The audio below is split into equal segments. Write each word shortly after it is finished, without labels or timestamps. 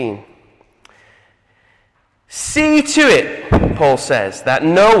See to it, Paul says, that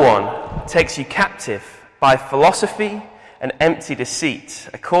no one takes you captive by philosophy and empty deceit,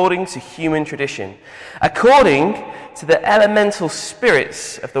 according to human tradition, according to the elemental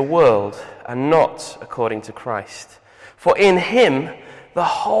spirits of the world, and not according to Christ. For in him the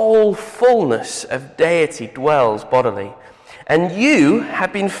whole fullness of deity dwells bodily, and you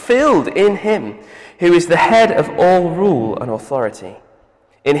have been filled in him, who is the head of all rule and authority.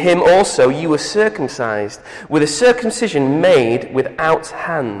 In him also you were circumcised with a circumcision made without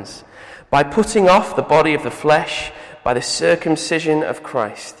hands, by putting off the body of the flesh by the circumcision of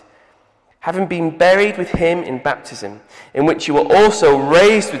Christ, having been buried with him in baptism, in which you were also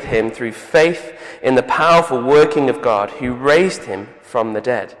raised with him through faith in the powerful working of God, who raised him from the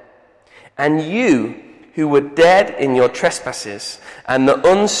dead. And you, who were dead in your trespasses and the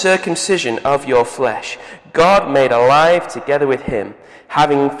uncircumcision of your flesh, God made alive together with him,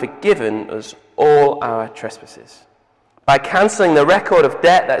 having forgiven us all our trespasses, by cancelling the record of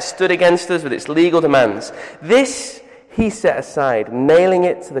debt that stood against us with its legal demands. This he set aside, nailing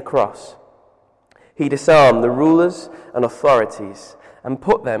it to the cross. He disarmed the rulers and authorities and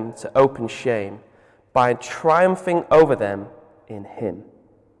put them to open shame by triumphing over them in him.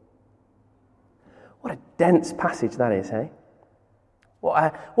 What a dense passage that is, eh?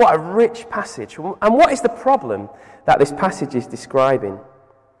 What a rich passage. And what is the problem that this passage is describing?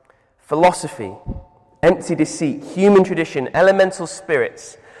 Philosophy, empty deceit, human tradition, elemental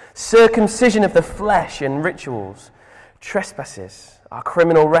spirits, circumcision of the flesh and rituals, trespasses, our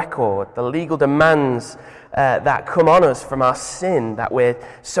criminal record, the legal demands that come on us from our sin that we're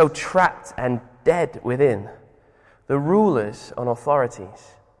so trapped and dead within, the rulers and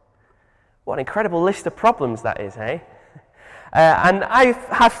authorities. What an incredible list of problems that is, eh? And I've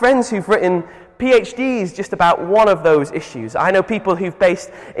had friends who've written PhDs just about one of those issues. I know people who've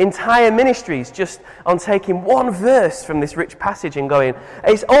based entire ministries just on taking one verse from this rich passage and going,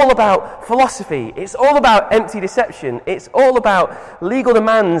 it's all about philosophy, it's all about empty deception, it's all about legal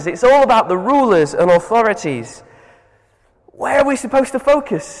demands, it's all about the rulers and authorities. Where are we supposed to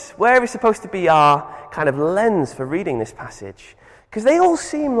focus? Where are we supposed to be our kind of lens for reading this passage? Because they all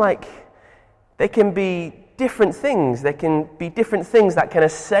seem like they can be different things. They can be different things that can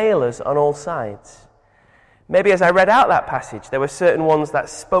assail us on all sides. Maybe as I read out that passage, there were certain ones that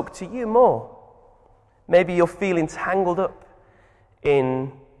spoke to you more. Maybe you're feeling tangled up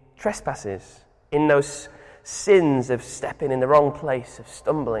in trespasses, in those sins of stepping in the wrong place, of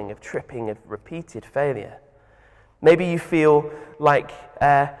stumbling, of tripping, of repeated failure. Maybe you feel like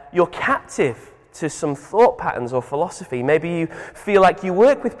you're captive to some thought patterns or philosophy. Maybe you feel like you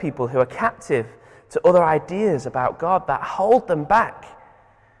work with people who are captive to other ideas about God that hold them back.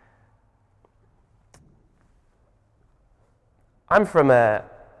 I'm from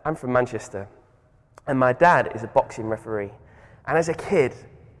Manchester, and my dad is a boxing referee. And as a kid,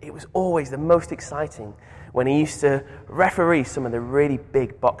 it was always the most exciting when he used to referee some of the really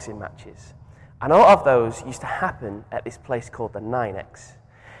big boxing matches. And a lot of those used to happen at this place called the 9X.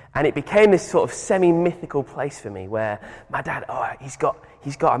 And it became this sort of semi-mythical place for me where my dad, he's got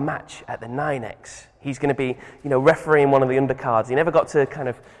a match at the 9X. He's going to be, refereeing one of the undercards. He never got to kind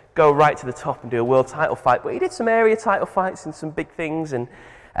of go right to the top and do a world title fight, but he did some area title fights and some big things, and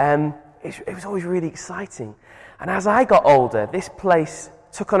it was always really exciting. And as I got older, this place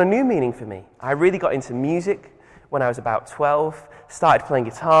took on a new meaning for me. I really got into music when I was about 12, started playing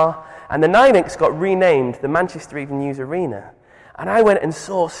guitar, and the 9X got renamed the Manchester Evening News Arena. And I went and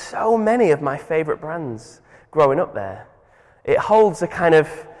saw so many of my favourite brands growing up there. It holds a kind of,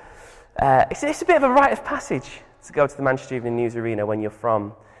 it's a bit of a rite of passage to go to the Manchester Evening News Arena when you're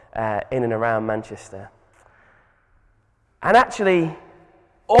from in and around Manchester. And actually,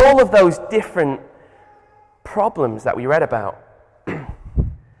 all of those different problems that we read about,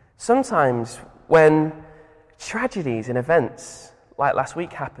 sometimes when tragedies and events like last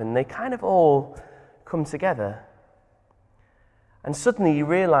week happen, they kind of all come together. And suddenly you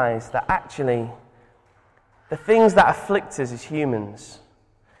realize that actually the things that afflict us as humans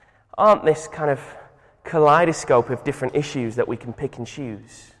aren't this kind of kaleidoscope of different issues that we can pick and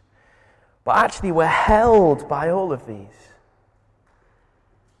choose. But actually we're held by all of these.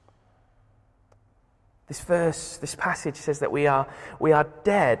 This passage says that we are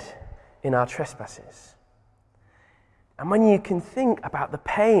dead in our trespasses. And when you can think about the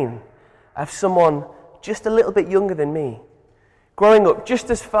pain of someone just a little bit younger than me, growing up just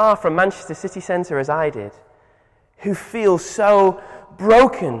as far from Manchester city centre as I did, who feels so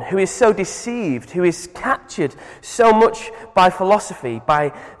broken, who is so deceived, who is captured so much by philosophy,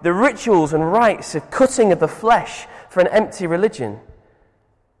 by the rituals and rites of cutting of the flesh for an empty religion.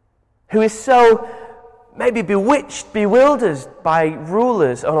 who is so maybe bewitched, bewildered by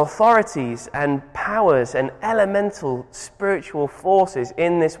rulers and authorities and powers and elemental spiritual forces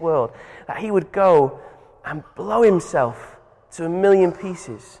in this world, that he would go and blow himself to a million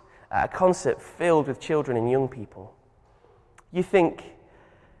pieces at a concert filled with children and young people. You think,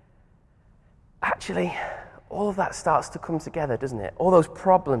 actually, all of that starts to come together, doesn't it? All those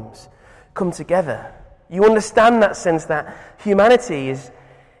problems come together. You understand that sense that humanity is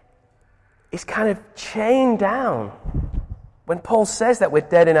kind of chained down. When Paul says that we're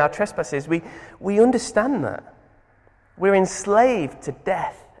dead in our trespasses, we understand that. We're enslaved to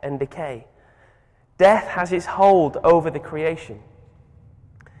death and decay. Death has its hold over the creation.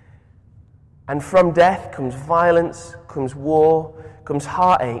 And from death comes violence, comes war, comes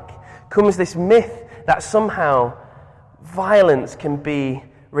heartache, comes this myth that somehow violence can be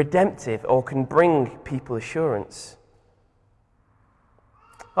redemptive or can bring people assurance.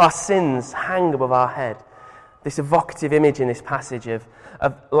 Our sins hang above our head. This evocative image in this passage of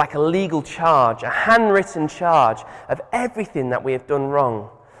like a legal charge, a handwritten charge of everything that we have done wrong.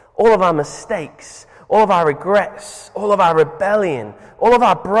 All of our mistakes, all of our regrets, all of our rebellion, all of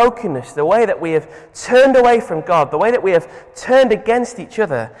our brokenness, the way that we have turned away from God, the way that we have turned against each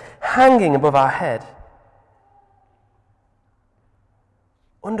other, hanging above our head.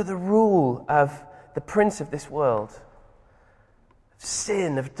 Under the rule of the prince of this world,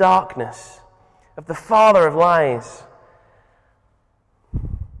 sin, of darkness, of the father of lies.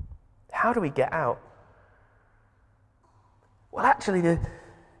 How do we get out? Well, actually,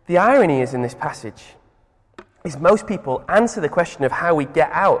 the irony is in this passage is most people answer the question of how we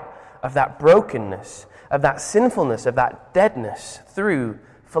get out of that brokenness, of that sinfulness, of that deadness through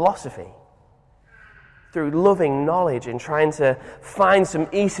philosophy, through loving knowledge and trying to find some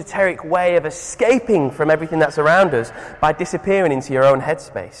esoteric way of escaping from everything that's around us by disappearing into your own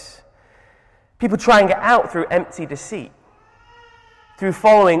headspace. People try and get out through empty deceit, through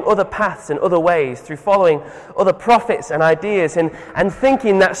following other paths and other ways, through following other prophets and ideas and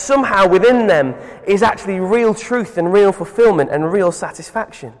thinking that somehow within them is actually real truth and real fulfillment and real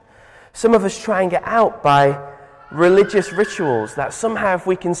satisfaction. Some of us try and get out by religious rituals, that somehow if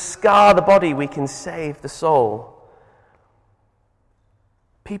we can scar the body, we can save the soul.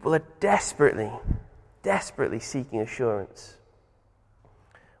 People are desperately seeking assurance.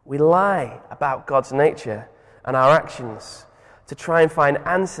 We lie about God's nature and our actions to try and find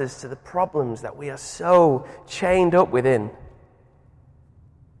answers to the problems that we are so chained up within.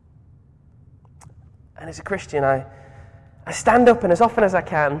 And as a Christian, I stand up, and as often as I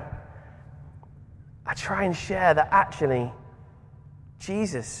can, I try and share that actually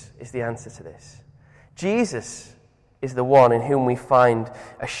Jesus is the answer to this. Jesus is the one in whom we find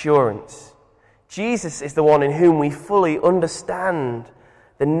assurance. Jesus is the one in whom we fully understand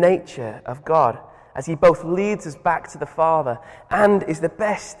the nature of God, as he both leads us back to the Father and is the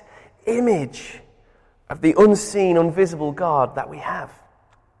best image of the unseen, invisible God that we have.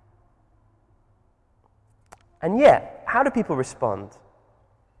 And yet, how do people respond?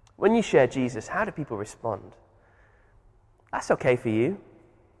 When you share Jesus, how do people respond? That's okay for you.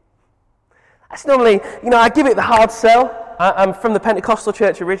 That's normally, I give it the hard sell. I'm from the Pentecostal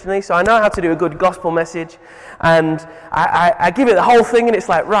church originally, so I know how to do a good gospel message. And I give it the whole thing, and it's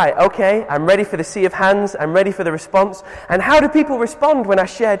like, right, okay, I'm ready for the sea of hands. I'm ready for the response. And how do people respond when I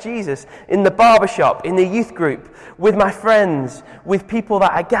share Jesus? In the barbershop, in the youth group, with my friends, with people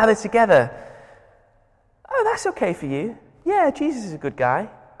that I gather together. Oh, that's okay for you. Yeah, Jesus is a good guy.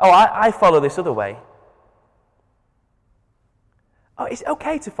 Oh, I follow this other way. Oh, it's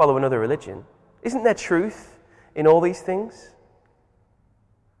okay to follow another religion. Isn't there truth in all these things?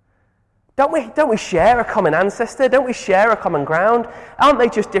 Don't we share a common ancestor? Don't we share a common ground? Aren't they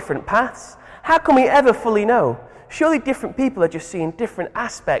just different paths? How can we ever fully know? Surely different people are just seeing different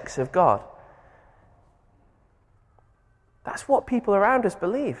aspects of God. That's what people around us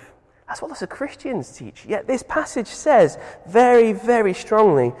believe. That's what lots of Christians teach. Yet this passage says very, very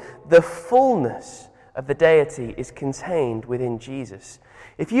strongly, the fullness of the deity is contained within Jesus.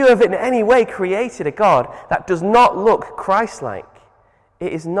 If you have in any way created a God that does not look Christ-like,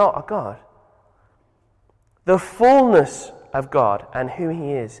 it is not a God. The fullness of God and who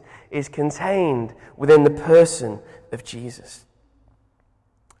he is contained within the person of Jesus.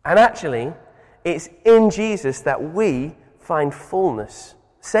 And actually, it's in Jesus that we find fullness.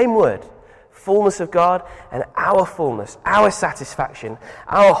 Same word, fullness of God, and our fullness, our satisfaction,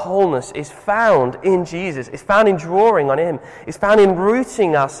 our wholeness is found in Jesus. It's found in drawing on him. It's found in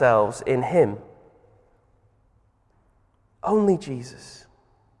rooting ourselves in him. Only Jesus.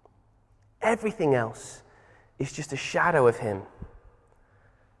 Everything else is just a shadow of him.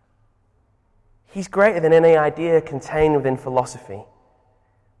 He's greater than any idea contained within philosophy.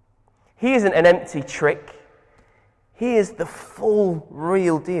 He isn't an empty trick. He is the full,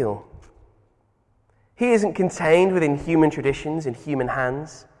 real deal. He isn't contained within human traditions and human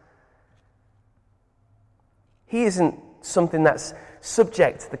hands. He isn't something that's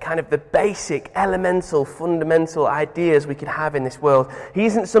subject to the basic, elemental, fundamental ideas we could have in this world. He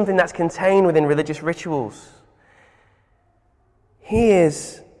isn't something that's contained within religious rituals. He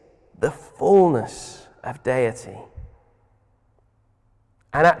is the fullness of deity.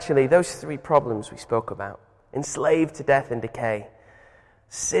 And actually, those three problems we spoke about, enslaved to death and decay,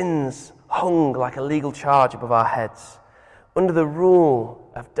 sins hung like a legal charge above our heads, under the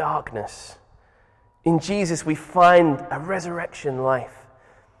rule of darkness. In Jesus, we find a resurrection life.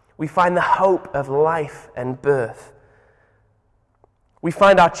 We find the hope of life and birth. We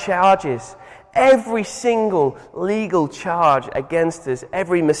find our charges, every single legal charge against us,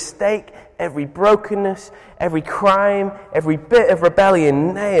 every mistake, every brokenness, every crime, every bit of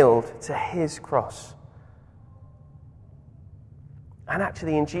rebellion nailed to his cross. And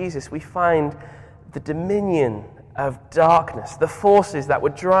actually in Jesus, we find the dominion of darkness, the forces that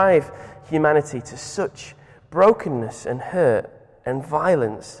would drive humanity to such brokenness and hurt and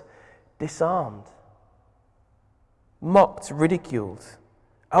violence, disarmed, mocked, ridiculed,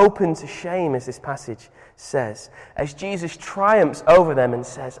 open to shame, as this passage says, as Jesus triumphs over them and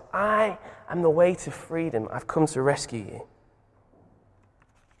says, I am the way to freedom. I've come to rescue you.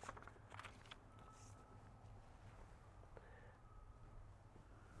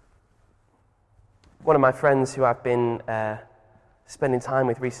 One of my friends who I've been spending time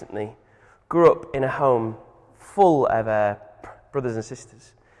with recently grew up in a home full of brothers and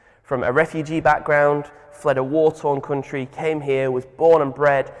sisters. From a refugee background, fled a war-torn country, came here, was born and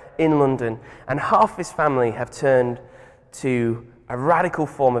bred in London, and half his family have turned to a radical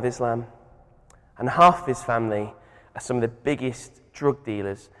form of Islam, and half of his family are some of the biggest drug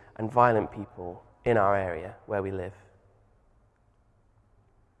dealers and violent people in our area where we live.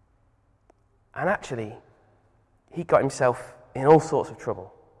 And actually, he got himself in all sorts of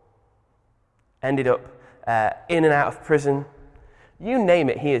trouble. Ended up in and out of prison. You name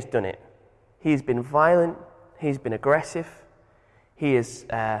it, he has done it. He's been violent. He's been aggressive. He has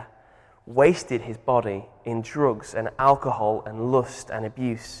wasted his body in drugs and alcohol and lust and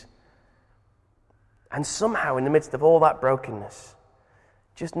abuse. And somehow, in the midst of all that brokenness,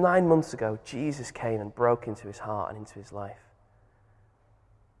 just 9 months ago, Jesus came and broke into his heart and into his life.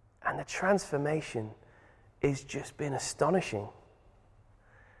 And the transformation has just been astonishing.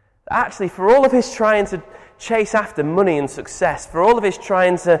 Actually, for all of his trying to chase after money and success, for all of his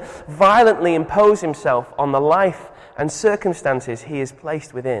trying to violently impose himself on the life and circumstances he is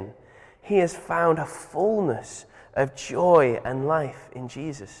placed within, he has found a fullness of joy and life in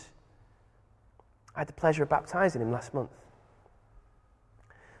Jesus. I had the pleasure of baptizing him last month.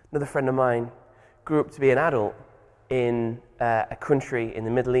 Another friend of mine grew up to be an adult in a country in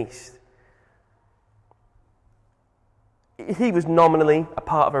the Middle East. He was nominally a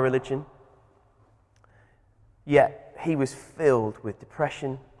part of a religion, yet he was filled with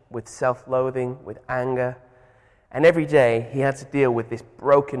depression, with self-loathing, with anger, and every day he had to deal with this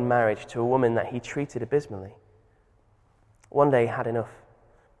broken marriage to a woman that he treated abysmally. One day he had enough,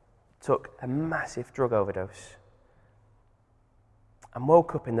 took a massive drug overdose, and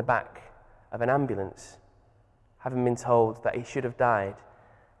woke up in the back of an ambulance, having been told that he should have died,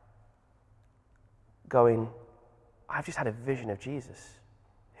 going, I've just had a vision of Jesus.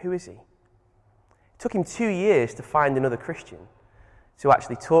 Who is he? It took him 2 years to find another Christian to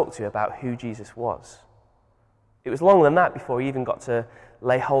actually talk to about who Jesus was. It was longer than that before he even got to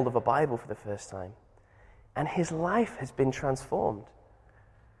lay hold of a Bible for the first time. And his life has been transformed.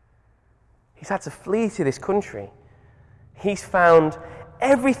 He's had to flee to this country. He's found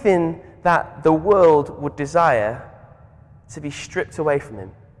everything that the world would desire to be stripped away from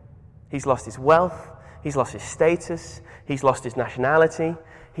him. He's lost his wealth. He's lost his status. He's lost his nationality.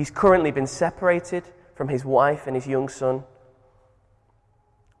 He's currently been separated from his wife and his young son.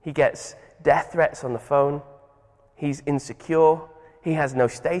 He gets death threats on the phone. He's insecure. He has no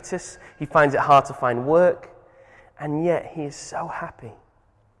status. He finds it hard to find work. And yet he is so happy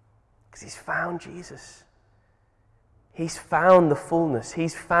because he's found Jesus. He's found the fullness.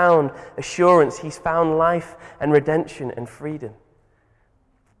 He's found assurance. He's found life and redemption and freedom.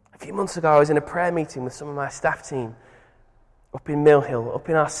 A few months ago, I was in a prayer meeting with some of my staff team up in Mill Hill, up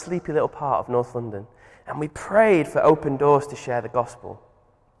in our sleepy little part of North London, and we prayed for open doors to share the gospel.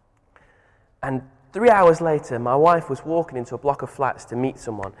 And 3 hours later, my wife was walking into a block of flats to meet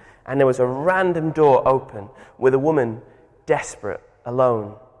someone, and there was a random door open with a woman desperate,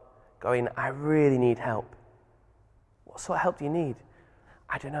 alone, going, I really need help. What sort of help do you need?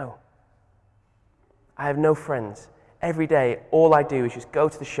 I don't know. I have no friends. Every day, all I do is just go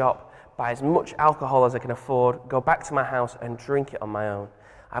to the shop, buy as much alcohol as I can afford, go back to my house and drink it on my own.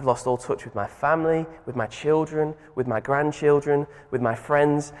 I've lost all touch with my family, with my children, with my grandchildren, with my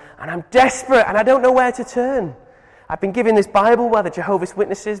friends, and I'm desperate and I don't know where to turn. I've been given this Bible by the Jehovah's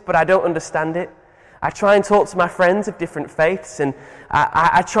Witnesses, but I don't understand it. I try and talk to my friends of different faiths, and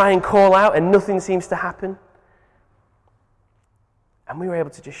I try and call out, and nothing seems to happen. And we were able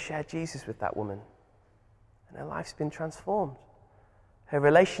to just share Jesus with that woman, and her life's been transformed. Her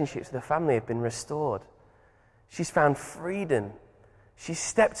relationships with her family have been restored. She's found freedom. She's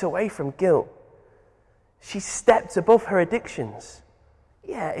stepped away from guilt. She's stepped above her addictions.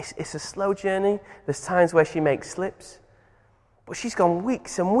 Yeah, it's a slow journey. There's times where she makes slips. But she's gone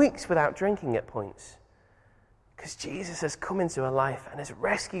weeks and weeks without drinking at points. Because Jesus has come into her life and has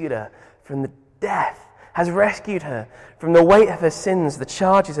rescued her from the death, has rescued her from the weight of her sins, the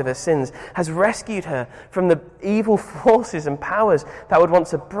charges of her sins, has rescued her from the evil forces and powers that would want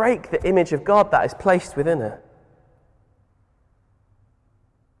to break the image of God that is placed within her.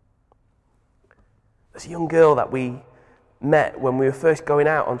 There's a young girl that we met when we were first going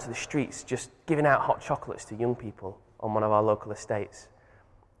out onto the streets, just giving out hot chocolates to young people on one of our local estates.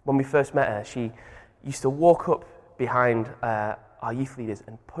 When we first met her, she used to walk up behind our youth leaders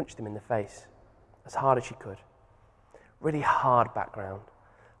and punch them in the face as hard as she could. Really hard background.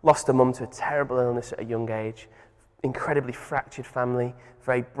 Lost her mum to a terrible illness at a young age. Incredibly fractured family.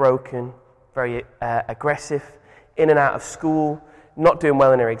 Very broken. Very aggressive. In and out of school. Not doing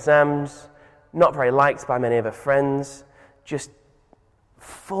well in her exams. Not very liked by many of her friends. Just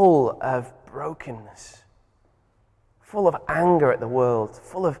full of brokenness. Full of anger at the world.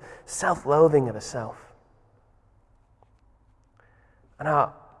 Full of self-loathing of herself. And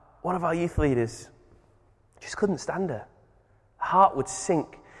one of our youth leaders just couldn't stand her. Her heart would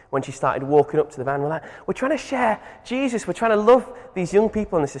sink when she started walking up to the van. We're trying to share Jesus. We're trying to love these young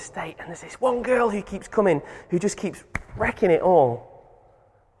people on this estate. And there's this one girl who keeps coming, who just keeps wrecking it all.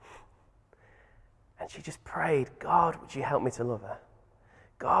 And she just prayed, God, would you help me to love her?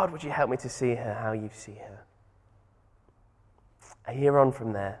 God, would you help me to see her how you see her? A year on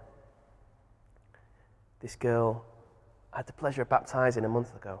from there, this girl I had the pleasure of baptizing a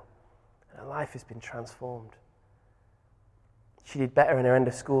month ago, and her life has been transformed. She did better in her end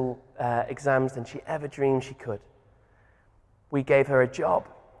of school exams than she ever dreamed she could. We gave her a job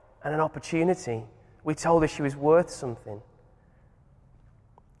and an opportunity. We told her she was worth something.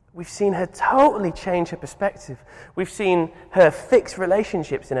 We've seen her totally change her perspective. We've seen her fix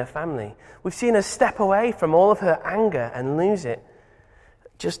relationships in her family. We've seen her step away from all of her anger and lose it.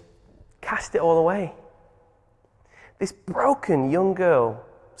 Just cast it all away. This broken young girl,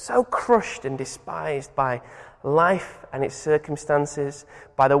 so crushed and despised by life and its circumstances,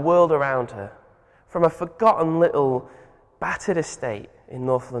 by the world around her, from a forgotten little battered estate in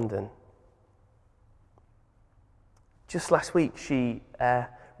North London. Just last week, she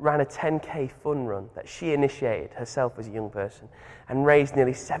ran a 10k fun run that she initiated herself as a young person and raised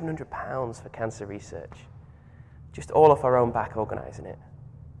nearly £700 for cancer research. Just all off her own back organising it.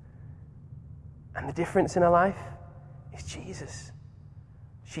 And the difference in her life is Jesus.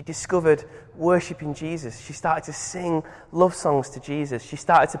 She discovered worshipping Jesus. She started to sing love songs to Jesus. She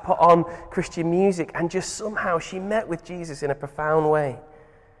started to put on Christian music, and just somehow she met with Jesus in a profound way.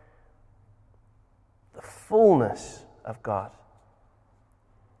 The fullness of God.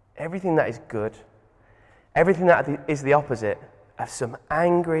 Everything that is good, everything that is the opposite of some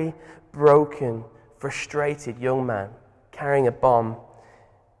angry, broken, frustrated young man carrying a bomb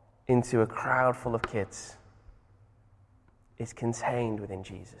into a crowd full of kids, is contained within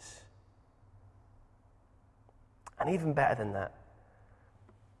Jesus. And even better than that,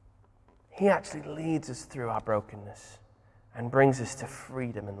 he actually leads us through our brokenness and brings us to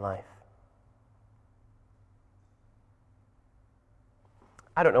freedom and life.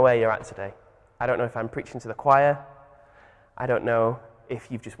 I don't know where you're at today. I don't know if I'm preaching to the choir. I don't know if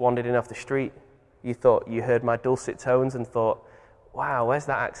you've just wandered in off the street. You thought you heard my dulcet tones and thought, wow, where's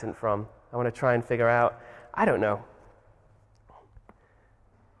that accent from? I want to try and figure out. I don't know.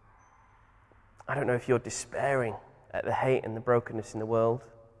 I don't know if you're despairing at the hate and the brokenness in the world.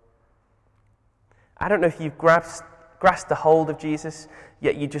 I don't know if you've grasped a hold of Jesus,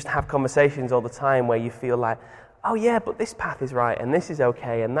 yet you just have conversations all the time where you feel like, oh yeah, but this path is right, and this is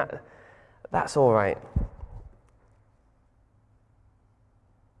okay, and that's all right.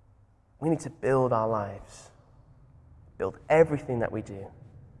 We need to build our lives, build everything that we do,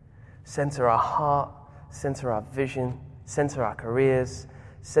 center our heart, center our vision, center our careers,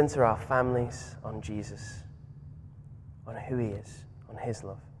 center our families on Jesus, on who he is, on his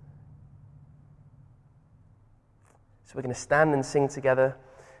love. So we're going to stand and sing together.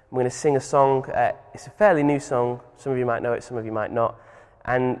 We're going to sing a song. It's a fairly new song. Some of you might know it, some of you might not.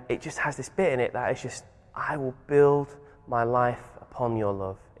 And it just has this bit in it that is just, I will build my life upon your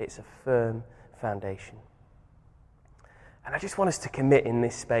love. It's a firm foundation. And I just want us to commit in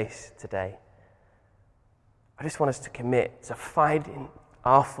this space today. I just want us to commit to finding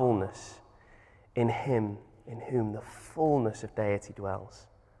our fullness in him, in whom the fullness of deity dwells.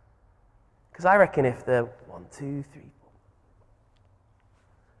 Because I reckon if the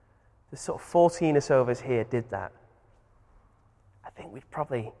 14 or so of us here did that, I think we'd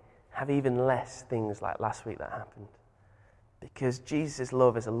probably have even less things like last week that happened. Because Jesus'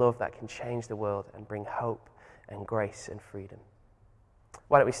 love is a love that can change the world and bring hope and grace and freedom.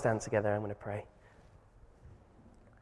 Why don't we stand together? I'm going to pray.